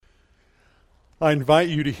I invite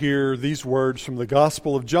you to hear these words from the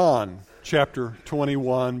Gospel of John, chapter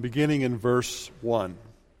 21, beginning in verse 1.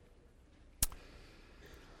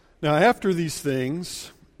 Now, after these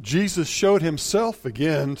things, Jesus showed himself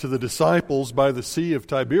again to the disciples by the Sea of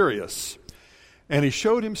Tiberias, and he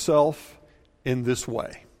showed himself in this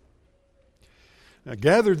way. Now,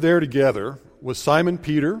 gathered there together was Simon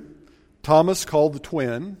Peter, Thomas called the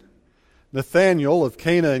twin, Nathanael of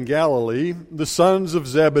Cana in Galilee, the sons of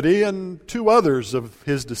Zebedee, and two others of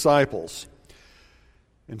his disciples.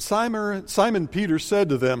 And Simon Peter said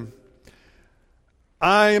to them,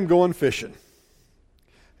 "I am going fishing."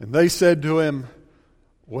 And they said to him,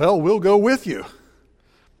 "Well, we'll go with you."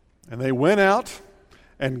 And they went out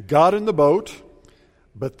and got in the boat,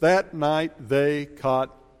 but that night they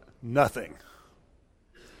caught nothing.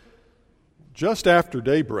 Just after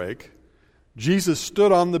daybreak, Jesus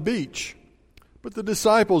stood on the beach, but the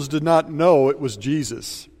disciples did not know it was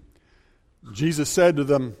Jesus. Jesus said to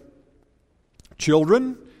them,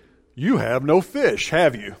 "Children, you have no fish,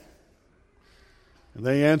 have you?" And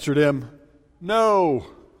they answered him, "No."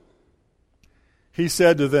 He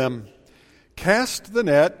said to them, "Cast the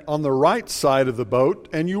net on the right side of the boat,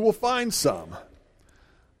 and you will find some."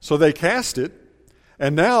 So they cast it,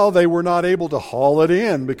 and now they were not able to haul it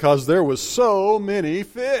in because there was so many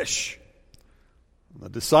fish. The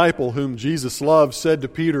disciple whom Jesus loved said to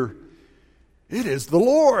Peter, "It is the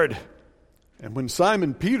Lord." And when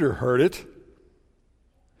Simon Peter heard it,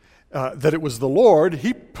 that it was the Lord,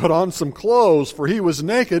 he put on some clothes, for he was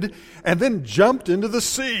naked, and then jumped into the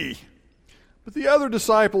sea. But the other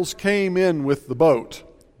disciples came in with the boat,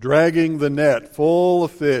 dragging the net full of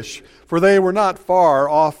fish, for they were not far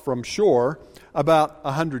off from shore, about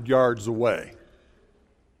 100 yards away.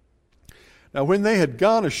 Now when they had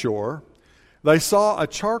gone ashore, they saw a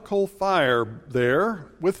charcoal fire there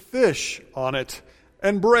with fish on it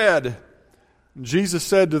and bread. Jesus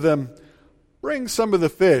said to them, "Bring some of the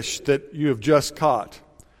fish that you have just caught."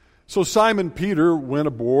 So Simon Peter went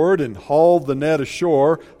aboard and hauled the net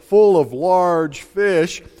ashore full of large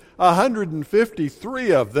fish,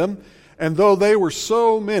 153 of them, and though they were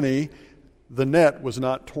so many, the net was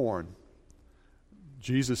not torn.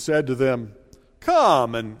 Jesus said to them,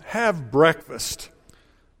 "Come and have breakfast."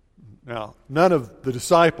 Now, none of the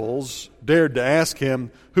disciples dared to ask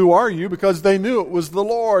him, "Who are you?" because they knew it was the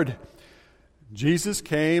Lord. Jesus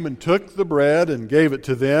came and took the bread and gave it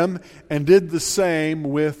to them and did the same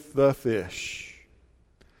with the fish.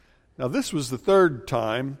 Now, this was the third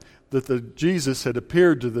time that Jesus had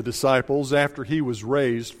appeared to the disciples after he was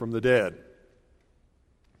raised from the dead.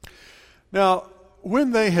 Now,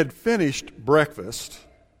 when they had finished breakfast,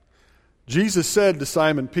 Jesus said to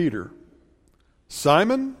Simon Peter,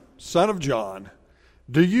 "Simon, son of John,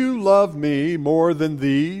 do you love me more than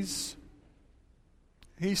these?"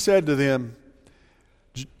 He said to them,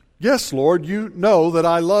 "Yes, Lord, you know that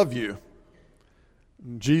I love you."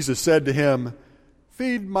 Jesus said to him,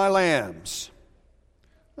 "Feed my lambs."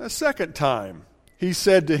 A second time, he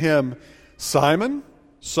said to him, "Simon,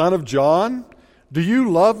 son of John, do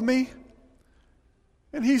you love me?"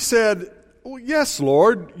 And he said, "Yes,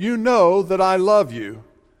 Lord, you know that I love you."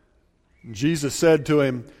 Jesus said to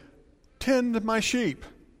him, "Tend my sheep."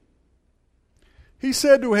 He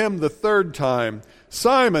said to him the third time,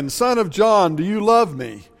 "Simon, son of John, do you love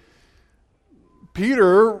me?"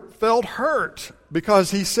 Peter felt hurt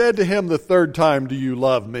because he said to him the third time, "Do you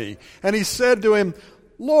love me?" And he said to him,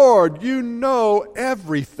 "Lord, you know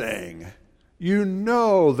everything. You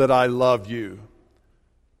know that I love you."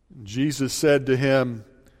 Jesus said to him,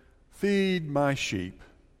 "Feed my sheep.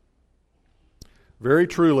 Very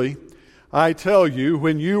truly, I tell you,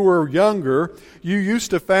 when you were younger, you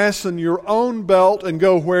used to fasten your own belt and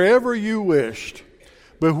go wherever you wished.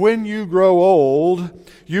 But when you grow old,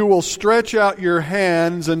 you will stretch out your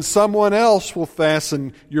hands and someone else will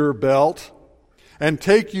fasten your belt and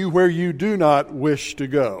take you where you do not wish to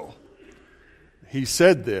go." He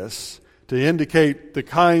said this to indicate the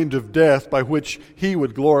kind of death by which he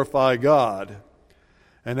would glorify God.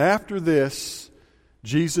 And after this,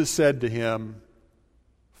 Jesus said to him,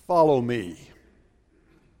 "Follow me."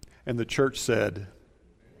 And the church said,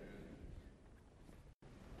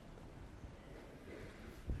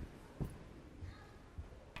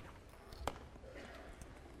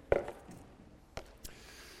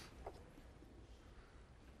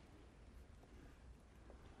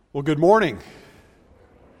 Well, good morning.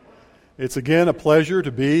 It's again a pleasure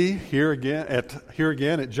to be here again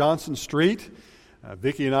at Johnson Street.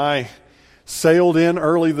 Vicki and I sailed in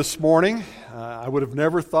early this morning. I would have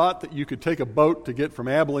never thought that you could take a boat to get from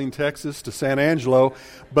Abilene, Texas to San Angelo,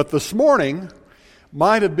 but this morning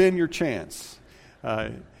might have been your chance.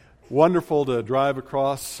 wonderful to drive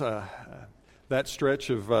across that stretch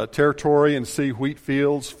of territory and see wheat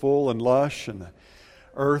fields full and lush, and the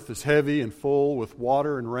earth is heavy and full with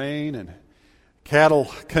water and rain, and cattle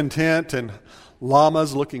content, and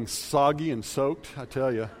llamas looking soggy and soaked. I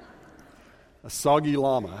tell you, a soggy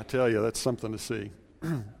llama, I tell you, that's something to see.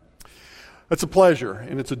 It's a pleasure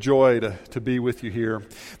and it's a joy to be with you here.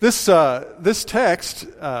 This text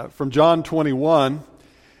from John 21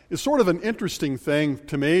 is sort of an interesting thing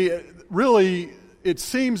to me. Really, it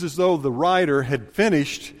seems as though the writer had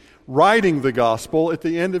finished writing the gospel at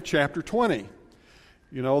the end of chapter 20.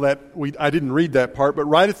 You know, I didn't read that part, but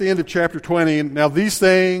right at the end of chapter 20, and now these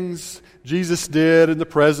things Jesus did in the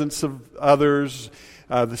presence of others,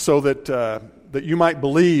 so that you might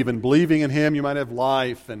believe, and believing in Him you might have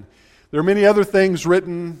life. And there are many other things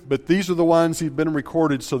written, but these are the ones He've been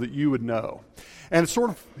recorded so that you would know. And it's sort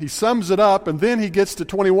of, he sums it up, and then he gets to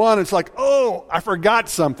 21, and it's like, oh, I forgot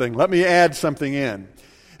something. Let me add something in.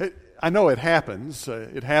 I know it happens.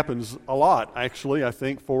 It happens a lot, actually, I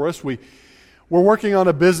think, for us. We're working on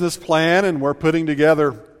a business plan, and we're putting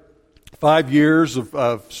together 5 years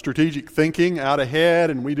of strategic thinking out ahead,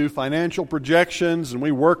 and we do financial projections, and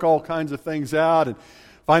we work all kinds of things out, and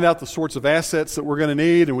find out the sorts of assets that we're going to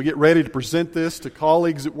need, and we get ready to present this to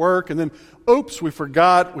colleagues at work, and then, oops, we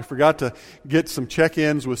forgot to get some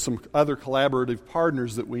check-ins with some other collaborative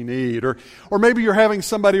partners that we need. Or maybe you're having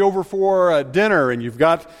somebody over for dinner, and you've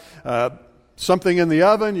got something in the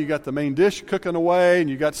oven, you got the main dish cooking away, and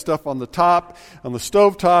you got stuff on the top, on the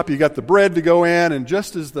stove top, you got the bread to go in, and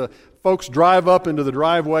just as the folks drive up into the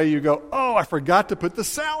driveway, you go, oh, I forgot to put the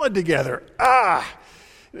salad together.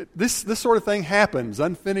 This sort of thing happens,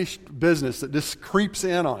 unfinished business that just creeps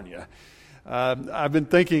in on you. I've been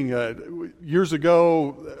thinking, years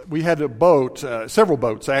ago, we had a boat, several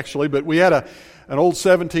boats actually, but we had an old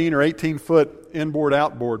 17 or 18-foot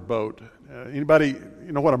inboard-outboard boat. Anybody,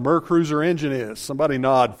 you know what a Mercruiser engine is? Somebody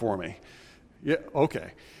nod for me. Yeah,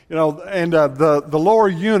 okay. You know, and the lower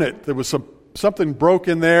unit, there was something broke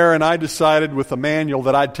in there, and I decided with the manual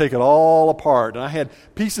that I'd take it all apart. And I had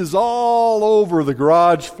pieces all over the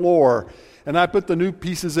garage floor, and I put the new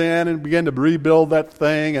pieces in and began to rebuild that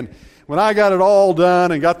thing. And when I got it all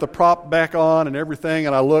done and got the prop back on and everything,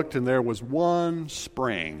 and I looked, and there was one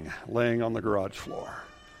spring laying on the garage floor.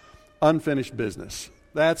 Unfinished business.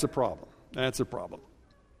 That's a problem. That's a problem.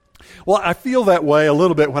 Well, I feel that way a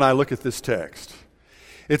little bit when I look at this text.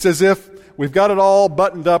 It's as if we've got it all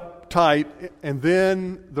buttoned up tight, and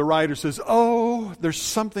then the writer says, oh, there's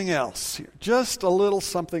something else here. Just a little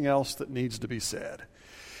something else that needs to be said.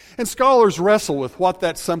 And scholars wrestle with what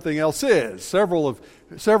that something else is.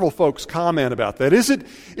 Several folks comment about that. Is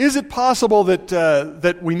it possible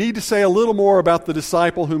that we need to say a little more about the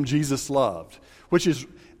disciple whom Jesus loved, which is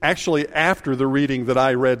actually after the reading that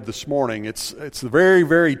I read this morning. It's the very,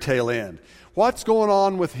 very tail end. What's going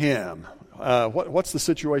on with him? What's the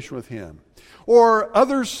situation with him? Or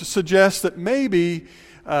others suggest that maybe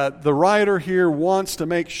the writer here wants to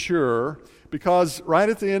make sure, because right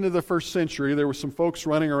at the end of the first century, there were some folks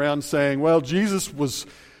running around saying, well,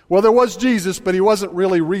 there was Jesus, but he wasn't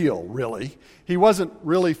really real, really. He wasn't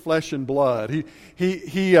really flesh and blood.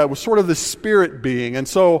 He was sort of the spirit being. And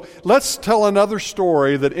so let's tell another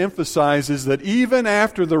story that emphasizes that even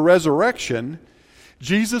after the resurrection,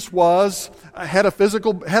 Jesus had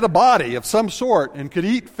a body of some sort and could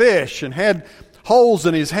eat fish and had holes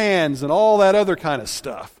in his hands and all that other kind of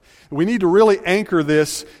stuff. We need to really anchor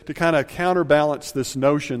this to kind of counterbalance this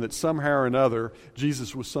notion that somehow or another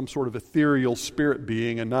Jesus was some sort of ethereal spirit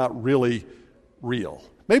being and not really real.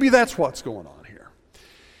 Maybe that's what's going on here.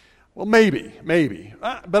 Well, maybe.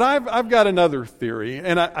 But I've got another theory,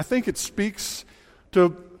 and I think it speaks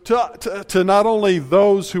to not only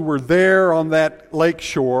those who were there on that lake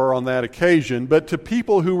shore on that occasion, but to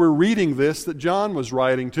people who were reading this that John was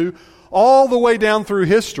writing to all the way down through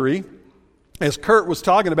history. As Kurt was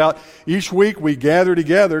talking about, each week we gather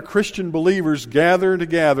together, Christian believers gather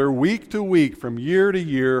together week to week from year to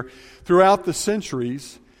year throughout the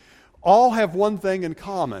centuries, all have one thing in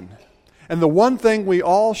common. And the one thing we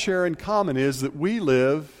all share in common is that we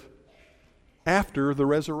live after the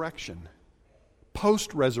resurrection.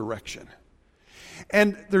 Post-resurrection.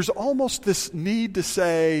 And there's almost this need to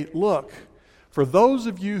say, look, for those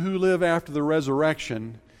of you who live after the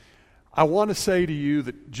resurrection, I want to say to you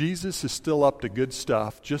that Jesus is still up to good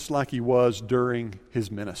stuff, just like he was during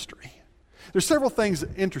his ministry. There's several things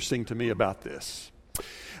interesting to me about this.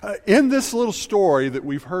 In this little story that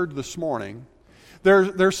we've heard this morning,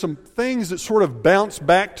 there's some things that sort of bounce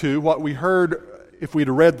back to what we heard if we'd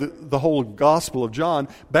read the whole Gospel of John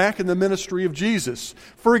back in the ministry of Jesus.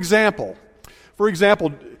 For example, For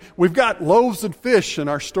example, we've got loaves and fish in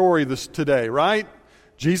our story today, right?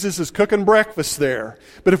 Jesus is cooking breakfast there.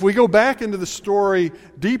 But if we go back into the story,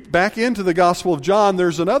 deep back into the Gospel of John,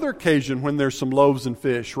 there's another occasion when there's some loaves and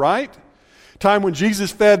fish, right? Time when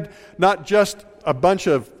Jesus fed not just a bunch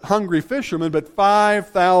of hungry fishermen, but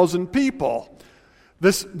 5,000 people.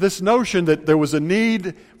 This notion that there was a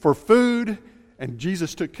need for food, and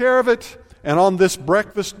Jesus took care of it, and on this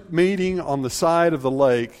breakfast meeting on the side of the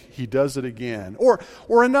lake, he does it again. Or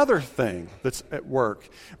another thing that's at work.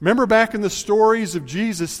 Remember back in the stories of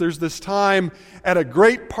Jesus, there's this time at a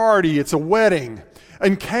great party, it's a wedding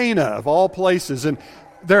in Cana of all places, and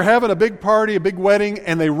they're having a big party, a big wedding,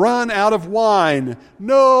 and they run out of wine.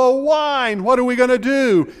 No wine! What are we going to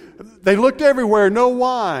do? They looked everywhere, no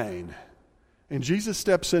wine. And Jesus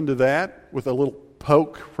steps into that with a little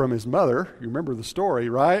poke from his mother. You remember the story,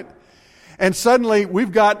 right? And suddenly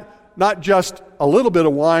we've got not just a little bit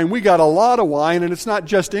of wine, we got a lot of wine, and it's not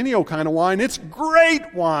just any old kind of wine, it's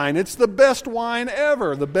great wine. It's the best wine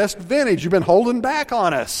ever, the best vintage. You've been holding back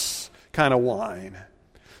on us kind of wine.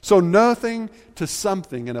 So nothing to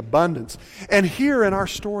something in abundance. And here in our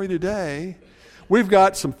story today, we've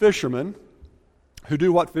got some fishermen who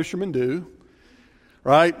do what fishermen do,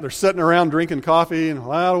 right? They're sitting around drinking coffee and,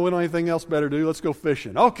 well, we don't have anything else better to do. Let's go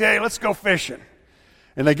fishing. Okay, let's go fishing.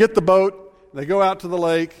 And they get the boat, they go out to the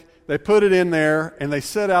lake, they put it in there, and they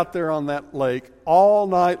sit out there on that lake all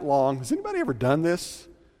night long. Has anybody ever done this?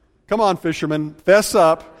 Come on, fishermen, fess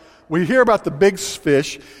up. We hear about the big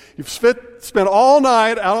fish. You've spent all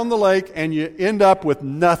night out on the lake, and you end up with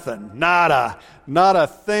nothing. Not a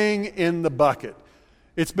thing in the bucket.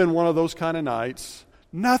 It's been one of those kind of nights.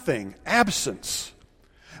 Nothing. Absence.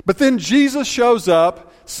 But then Jesus shows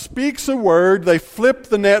up, speaks a word, they flip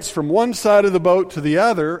the nets from one side of the boat to the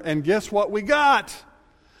other, and guess what we got?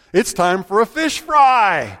 It's time for a fish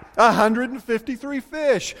fry. 153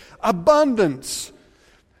 fish. Abundance.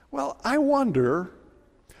 Well, I wonder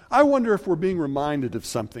if we're being reminded of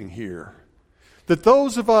something here. That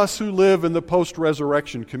those of us who live in the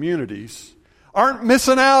post-resurrection communities aren't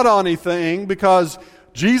missing out on anything because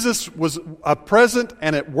Jesus was present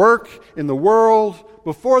and at work in the world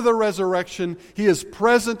before the resurrection. He is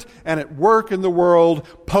present and at work in the world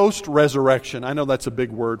post-resurrection. I know that's a big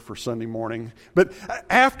word for Sunday morning, but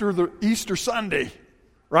after the Easter Sunday,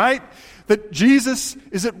 right? That Jesus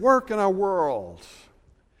is at work in our world.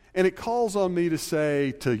 And it calls on me to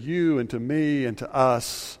say to you and to me and to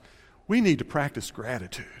us, we need to practice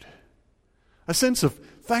gratitude. A sense of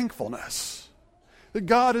thankfulness that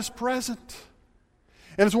God is present.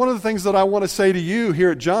 And it's one of the things that I want to say to you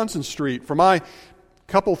here at Johnson Street for my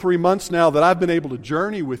couple, 3 months now that I've been able to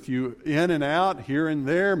journey with you in and out, here and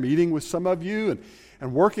there, meeting with some of you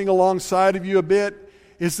and working alongside of you a bit,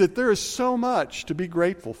 is that there is so much to be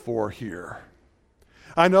grateful for here.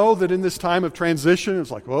 I know that in this time of transition,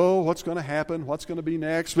 it's like, oh, what's going to happen? What's going to be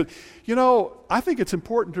next? But, I think it's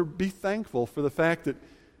important to be thankful for the fact that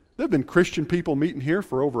there have been Christian people meeting here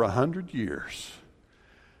for over 100 years.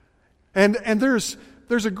 And there's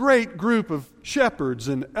a great group of shepherds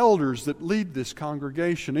and elders that lead this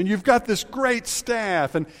congregation. And you've got this great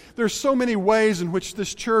staff. And there's so many ways in which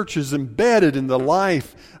this church is embedded in the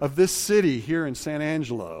life of this city here in San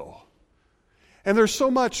Angelo. And there's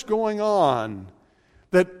so much going on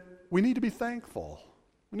that we need to be thankful.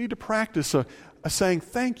 We need to practice a saying,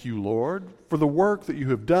 thank you, Lord, for the work that you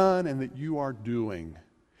have done and that you are doing.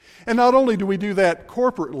 And not only do we do that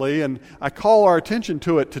corporately, and I call our attention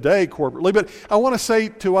to it today corporately, but I want to say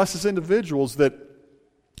to us as individuals that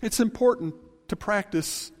it's important to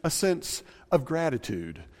practice a sense of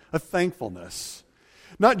gratitude, of thankfulness.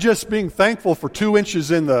 Not just being thankful for 2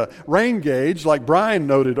 inches in the rain gauge, like Brian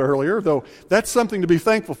noted earlier, though that's something to be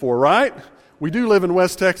thankful for, right? We do live in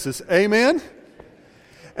West Texas. Amen?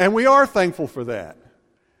 And we are thankful for that.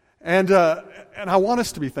 And I want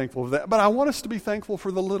us to be thankful for that. But I want us to be thankful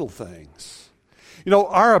for the little things.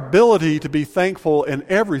 Our ability to be thankful in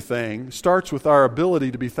everything starts with our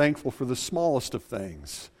ability to be thankful for the smallest of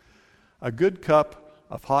things. A good cup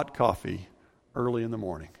of hot coffee early in the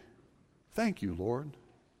morning. Thank you, Lord.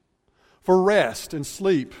 For rest and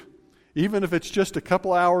sleep. Even if it's just a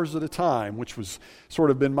couple hours at a time, which was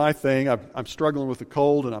sort of been my thing. I'm struggling with a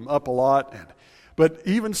cold and I'm up a lot. But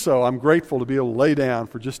even so, I'm grateful to be able to lay down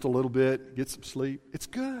for just a little bit, get some sleep. It's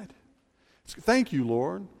good. Thank you,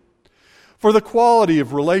 Lord. For the quality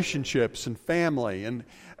of relationships and family. And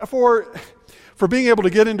for being able to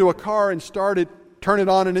get into a car and start it, turn it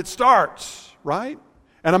on and it starts, right?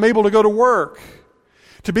 And I'm able to go to work.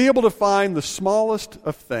 To be able to find the smallest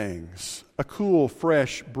of things, a cool,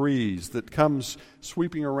 fresh breeze that comes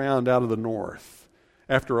sweeping around out of the north,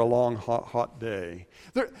 after a long, hot day.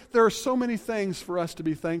 There are so many things for us to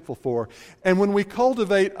be thankful for. And when we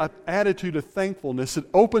cultivate an attitude of thankfulness, it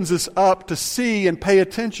opens us up to see and pay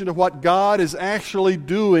attention to what God is actually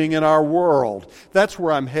doing in our world. That's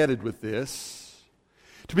where I'm headed with this.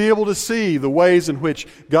 To be able to see the ways in which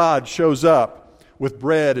God shows up with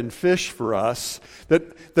bread and fish for us,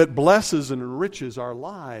 that blesses and enriches our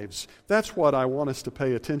lives. That's what I want us to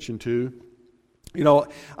pay attention to. You know,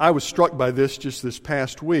 I was struck by this just this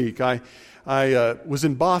past week. I was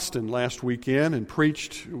in Boston last weekend and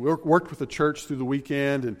worked with the church through the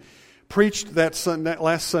weekend and preached that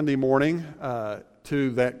last Sunday morning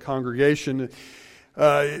to that congregation.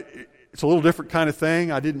 It's a little different kind of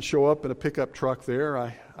thing. I didn't show up in a pickup truck there.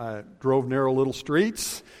 I drove narrow little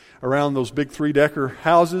streets around those big 3-decker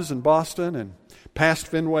houses in Boston and past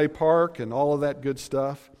Fenway Park and all of that good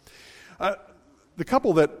stuff. The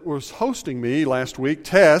couple that was hosting me last week,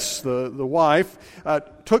 Tess, the wife,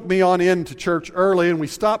 took me on into church early, and we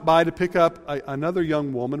stopped by to pick up another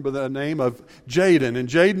young woman by the name of Jaden. And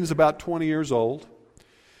Jaden's about 20 years old.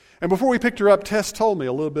 And before we picked her up, Tess told me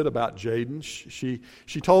a little bit about Jaden. She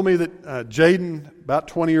told me that Jaden, about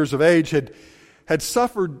 20 years of age, had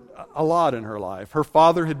suffered a lot in her life. Her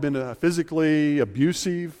father had been physically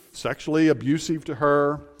abusive, sexually abusive to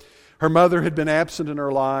her. Her mother had been absent in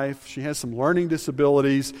her life. She has some learning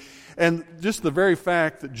disabilities. And just the very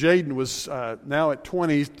fact that Jaden was now at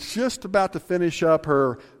 20, just about to finish up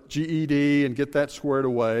her GED and get that squared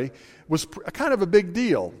away, was kind of a big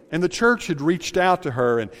deal. And the church had reached out to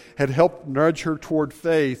her and had helped nudge her toward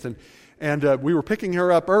faith. And we were picking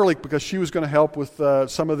her up early because she was going to help with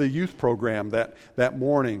some of the youth program that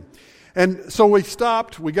morning. And so we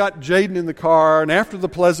stopped, we got Jaden in the car, and after the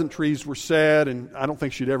pleasantries were said, and I don't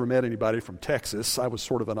think she'd ever met anybody from Texas, I was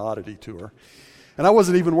sort of an oddity to her. And I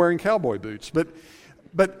wasn't even wearing cowboy boots. But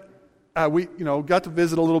we got to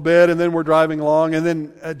visit a little bit, and then we're driving along, and then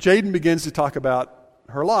Jaden begins to talk about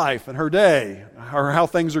her life and her day, or how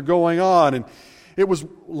things are going on. And it was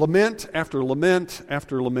lament after lament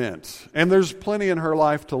after lament. And there's plenty in her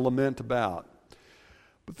life to lament about.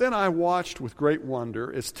 But then I watched with great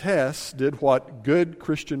wonder as Tess did what good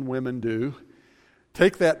Christian women do,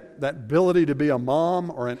 take that ability to be a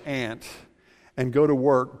mom or an aunt and go to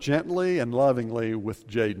work gently and lovingly with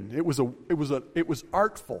Jaden. It was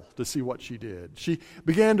artful to see what she did. She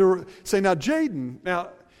began to say, "Now, Jaden,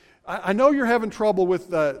 I know you're having trouble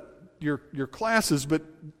with your classes, but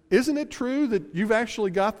isn't it true that you've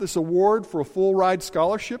actually got this award for a full ride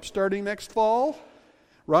scholarship starting next fall?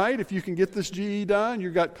 Right? If you can get this GE done,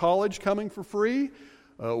 you've got college coming for free."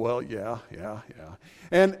 Well, yeah.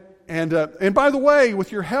 And by the way,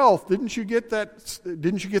 with your health, didn't you get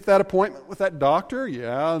that appointment with that doctor?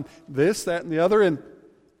 Yeah, and this, that, and the other. And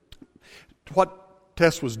what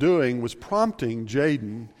Tess was doing was prompting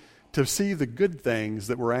Jaden to see the good things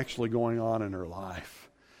that were actually going on in her life.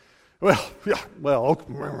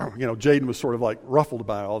 Jaden was sort of like ruffled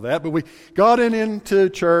by all that. But we got into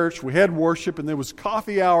church, we had worship, and there was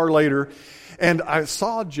coffee hour later. And I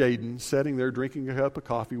saw Jaden sitting there drinking a cup of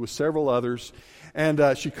coffee with several others.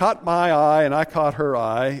 And she caught my eye, and I caught her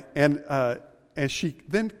eye. And she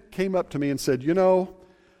then came up to me and said, "You know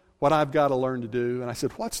what I've got to learn to do?" And I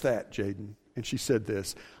said, "What's that, Jaden?" And she said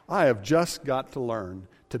this, "I have just got to learn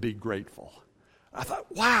to be grateful." I thought,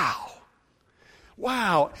 wow.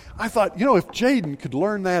 I thought, if Jaden could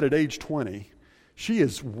learn that at age 20, she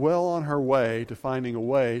is well on her way to finding a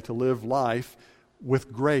way to live life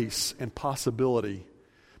with grace and possibility.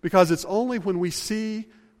 Because it's only when we see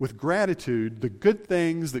with gratitude the good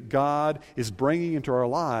things that God is bringing into our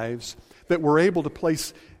lives that we're able to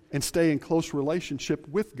place and stay in close relationship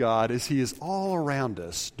with God as He is all around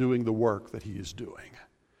us doing the work that He is doing.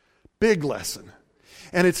 Big lesson.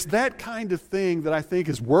 And it's that kind of thing that I think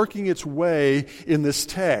is working its way in this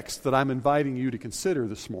text that I'm inviting you to consider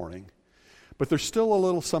this morning. But there's still a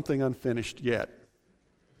little something unfinished yet.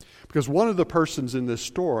 Because one of the persons in this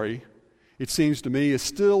story, it seems to me, is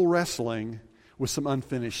still wrestling with some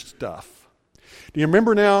unfinished stuff. Do you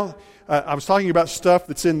remember now, I was talking about stuff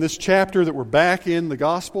that's in this chapter that we're back in the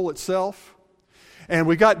gospel itself? And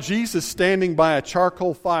we got Jesus standing by a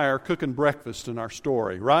charcoal fire cooking breakfast in our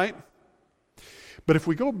story, right? But if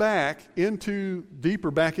we go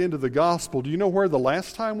deeper back into the gospel, do you know where the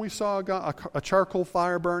last time we saw a charcoal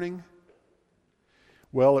fire burning?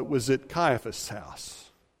 Well, it was at Caiaphas'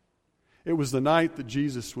 house. It was the night that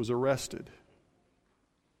Jesus was arrested.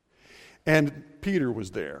 And Peter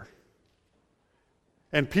was there.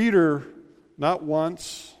 And Peter, not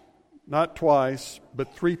once, not twice,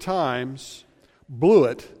 but 3 times, blew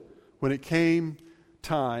it when it came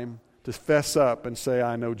time to fess up and say,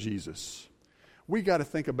 "I know Jesus." we got to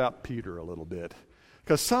think about Peter a little bit.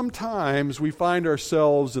 Because sometimes we find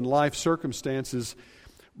ourselves in life circumstances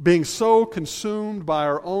being so consumed by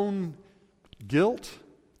our own guilt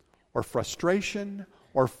or frustration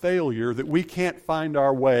or failure that we can't find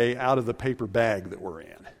our way out of the paper bag that we're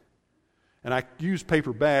in. And I use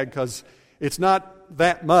paper bag because it's not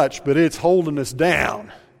that much, but it's holding us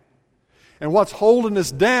down. And what's holding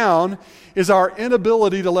us down is our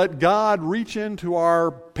inability to let God reach into our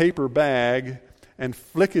paper bag and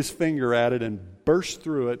flick His finger at it and burst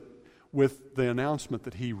through it with the announcement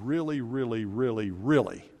that He really, really, really,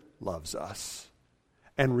 really loves us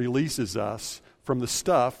and releases us from the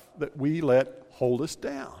stuff that we let hold us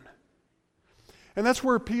down. And that's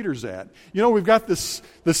where Peter's at. You know, we've got this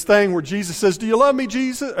thing where Jesus says, "Do you love me,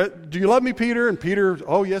 Jesus? Do you love me, Peter?" And Peter,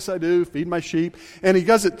 "Oh, yes, I do. Feed my sheep." And he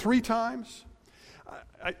does it 3 times.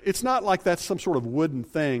 It's not like that's some sort of wooden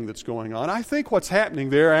thing that's going on. I think what's happening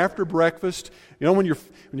there after breakfast, you know, when you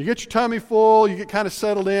get your tummy full, you get kind of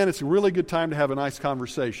settled in, it's a really good time to have a nice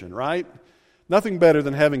conversation, right? Nothing better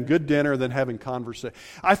than having good dinner than having conversation.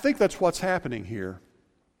 I think that's what's happening here.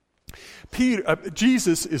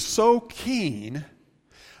 Jesus is so keen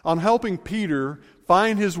on helping Peter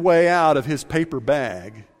find his way out of his paper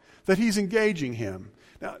bag that he's engaging him.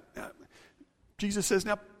 Now Jesus says,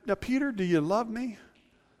 now, Peter, do you love me?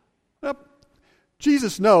 Now,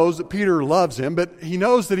 Jesus knows that Peter loves him, but he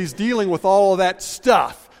knows that he's dealing with all of that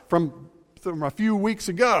stuff from a few weeks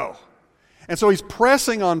ago. And so he's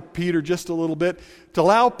pressing on Peter just a little bit to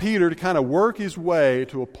allow Peter to kind of work his way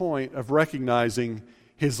to a point of recognizing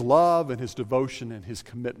his love and his devotion and his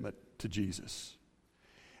commitment to Jesus.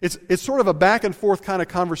 It's sort of a back and forth kind of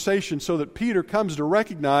conversation so that Peter comes to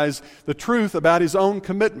recognize the truth about his own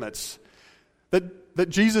commitments. That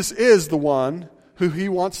Jesus is the one who he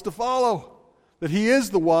wants to follow. That he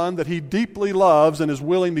is the one that he deeply loves and is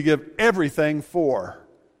willing to give everything for.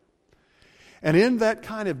 And in that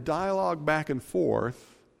kind of dialogue back and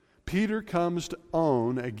forth, Peter comes to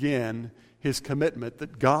own again his commitment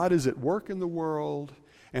that God is at work in the world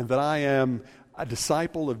and that I am a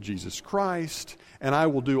disciple of Jesus Christ and I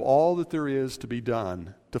will do all that there is to be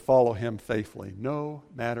done to follow Him faithfully, no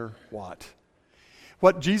matter what.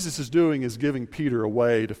 What Jesus is doing is giving Peter a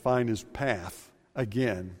way to find his path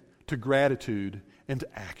again to gratitude and to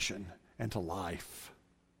action and to life.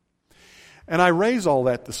 And I raise all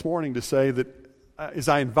that this morning to say that as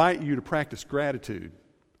I invite you to practice gratitude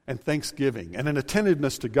and thanksgiving and an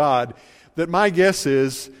attentiveness to God, that my guess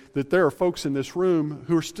is that there are folks in this room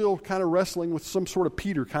who are still kind of wrestling with some sort of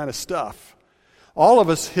Peter kind of stuff. All of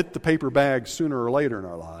us hit the paper bag sooner or later in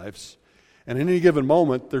our lives. And in any given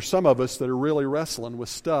moment, there's some of us that are really wrestling with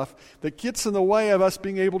stuff that gets in the way of us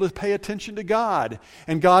being able to pay attention to God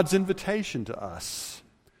and God's invitation to us.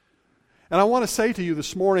 And I want to say to you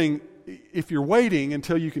this morning, if you're waiting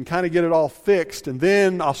until you can kind of get it all fixed and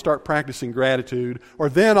then I'll start practicing gratitude, or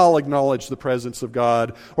then I'll acknowledge the presence of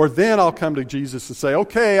God, or then I'll come to Jesus and say,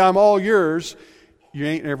 okay, I'm all yours, you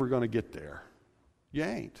ain't ever going to get there. You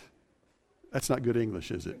ain't. That's not good English,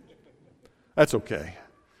 is it? That's okay.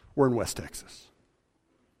 We're in West Texas.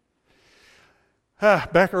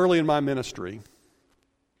 Back early in my ministry,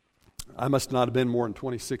 I must not have been more than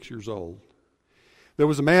 26 years old. There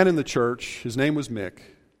was a man in the church, his name was Mick,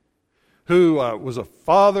 who was a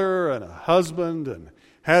father and a husband and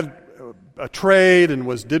had a trade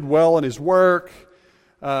and did well in his work,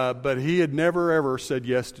 but he had never ever said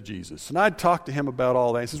yes to Jesus. And I'd talk to him about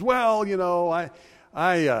all that. He says, well, you know,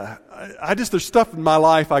 I just, there's stuff in my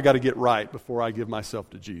life I got to get right before I give myself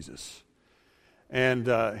to Jesus. And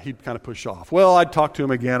he'd kind of push off. Well, I'd talk to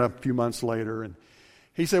him again a few months later, and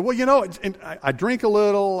he said, well, you know, I drink a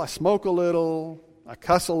little, I smoke a little, I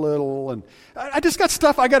cuss a little, and I just got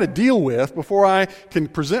stuff I got to deal with before I can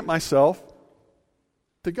present myself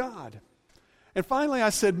to God. And finally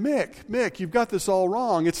I said, Mick, you've got this all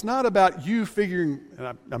wrong. It's not about you figuring,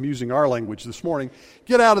 and I'm using our language this morning,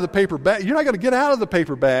 get out of the paper bag. You're not going to get out of the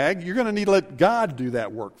paper bag. You're going to need to let God do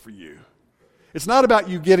that work for you. It's not about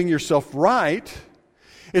you getting yourself right.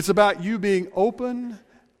 It's about you being open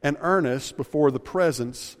and earnest before the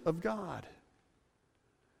presence of God.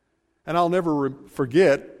 And I'll never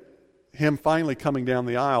forget him finally coming down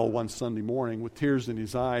the aisle one Sunday morning with tears in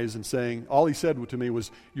his eyes and saying, all he said to me was,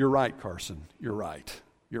 you're right, Carson, you're right.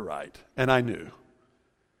 And I knew.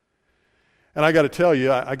 And I got to tell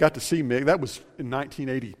you, I got to see Mick. That was in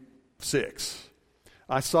 1986.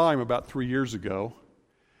 I saw him about 3 years ago.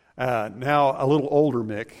 Now a little older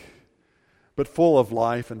Mick, but full of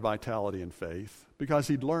life and vitality and faith, because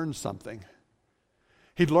he'd learned something.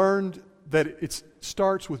 He learned that it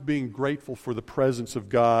starts with being grateful for the presence of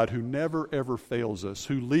God who never, ever fails us,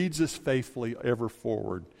 who leads us faithfully ever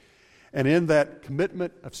forward. And in that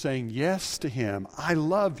commitment of saying yes to Him, I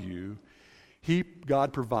love you,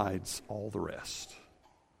 God provides all the rest.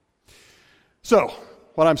 So,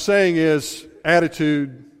 what I'm saying is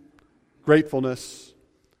attitude, gratefulness,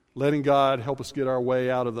 letting God help us get our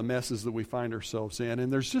way out of the messes that we find ourselves in.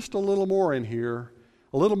 And there's just a little more in here,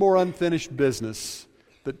 a little more unfinished business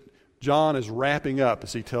that John is wrapping up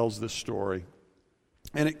as he tells this story.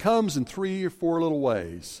 And it comes in 3 or 4 little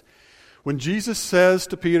ways. When Jesus says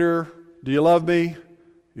to Peter, do you love me?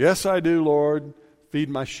 Yes, I do, Lord. Feed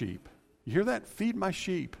my sheep. You hear that? Feed my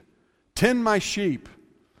sheep. Tend my sheep.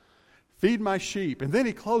 Feed my sheep. And then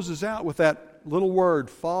he closes out with that little word,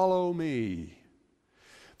 follow me.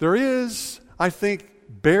 There is, I think,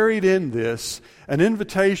 buried in this an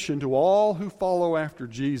invitation to all who follow after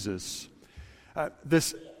Jesus.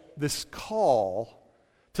 This call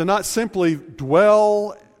to not simply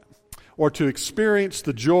dwell or to experience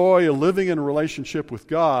the joy of living in a relationship with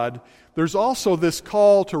God. There's also this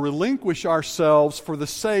call to relinquish ourselves for the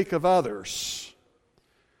sake of others.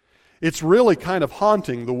 It's really kind of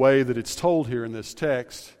haunting the way that it's told here in this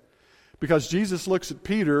text, because Jesus looks at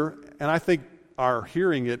Peter, and I think our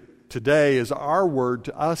hearing it today is our word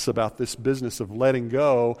to us about this business of letting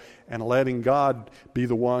go and letting God be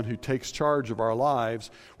the one who takes charge of our lives,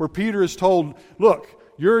 where Peter is told, look,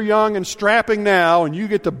 you're young and strapping now, and you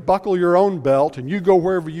get to buckle your own belt, and you go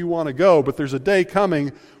wherever you want to go, but there's a day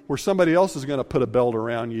coming where somebody else is going to put a belt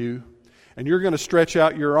around you, and you're going to stretch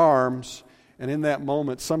out your arms. And in that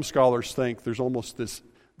moment, some scholars think there's almost this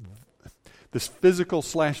physical /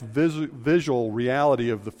 visual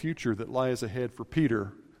reality of the future that lies ahead for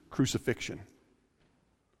Peter, crucifixion.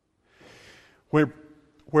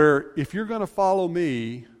 Where if you're going to follow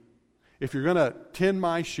me, if you're going to tend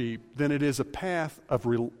my sheep, then it is a path of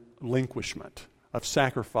relinquishment, of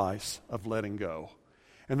sacrifice, of letting go.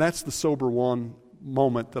 And that's the sober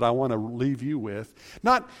moment that I want to leave you with.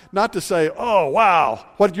 Not to say, oh, wow,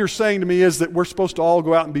 what you're saying to me is that we're supposed to all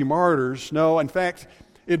go out and be martyrs. No, in fact,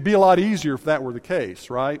 it'd be a lot easier if that were the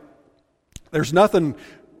case, right? There's nothing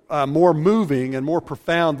more moving and more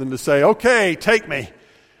profound than to say, okay, take me.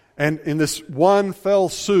 And in this one fell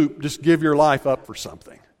swoop, just give your life up for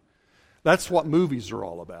something. That's what movies are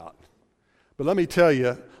all about. But let me tell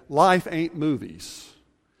you, life ain't movies.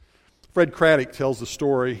 Fred Craddock tells the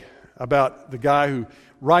story about the guy who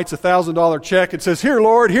writes a $1,000 check and says, here,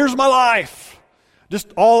 Lord, here's my life,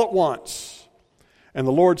 just all at once. And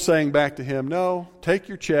the Lord saying back to him, no, take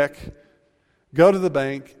your check, go to the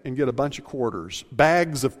bank and get a bunch of quarters,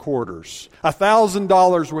 bags of quarters,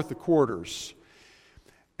 $1,000 worth of quarters.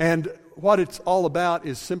 And what it's all about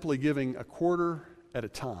is simply giving a quarter at a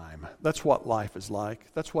time. That's what life is like.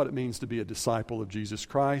 That's what it means to be a disciple of Jesus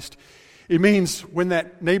Christ. It means when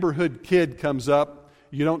that neighborhood kid comes up,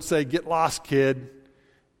 you don't say, get lost, kid.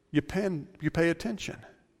 You pay attention.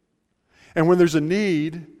 And when there's a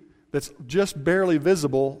need that's just barely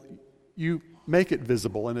visible, you make it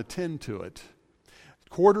visible and attend to it.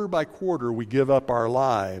 Quarter by quarter, we give up our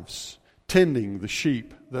lives, tending the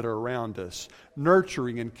sheep that are around us,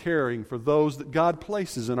 nurturing and caring for those that God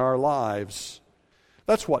places in our lives.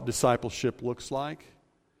 That's what discipleship looks like.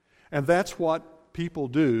 And that's what people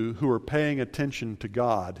do who are paying attention to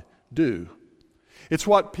God do. It's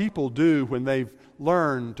what people do when they've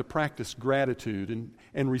learned to practice gratitude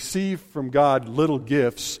and receive from God little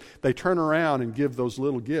gifts. They turn around and give those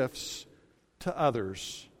little gifts to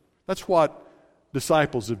others. That's what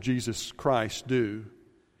disciples of Jesus Christ do.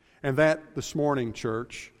 And that, this morning,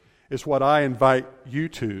 church, is what I invite you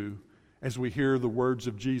to as we hear the words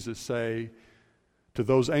of Jesus say to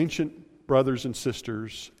those ancient brothers and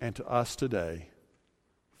sisters and to us today,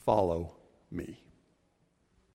 follow me.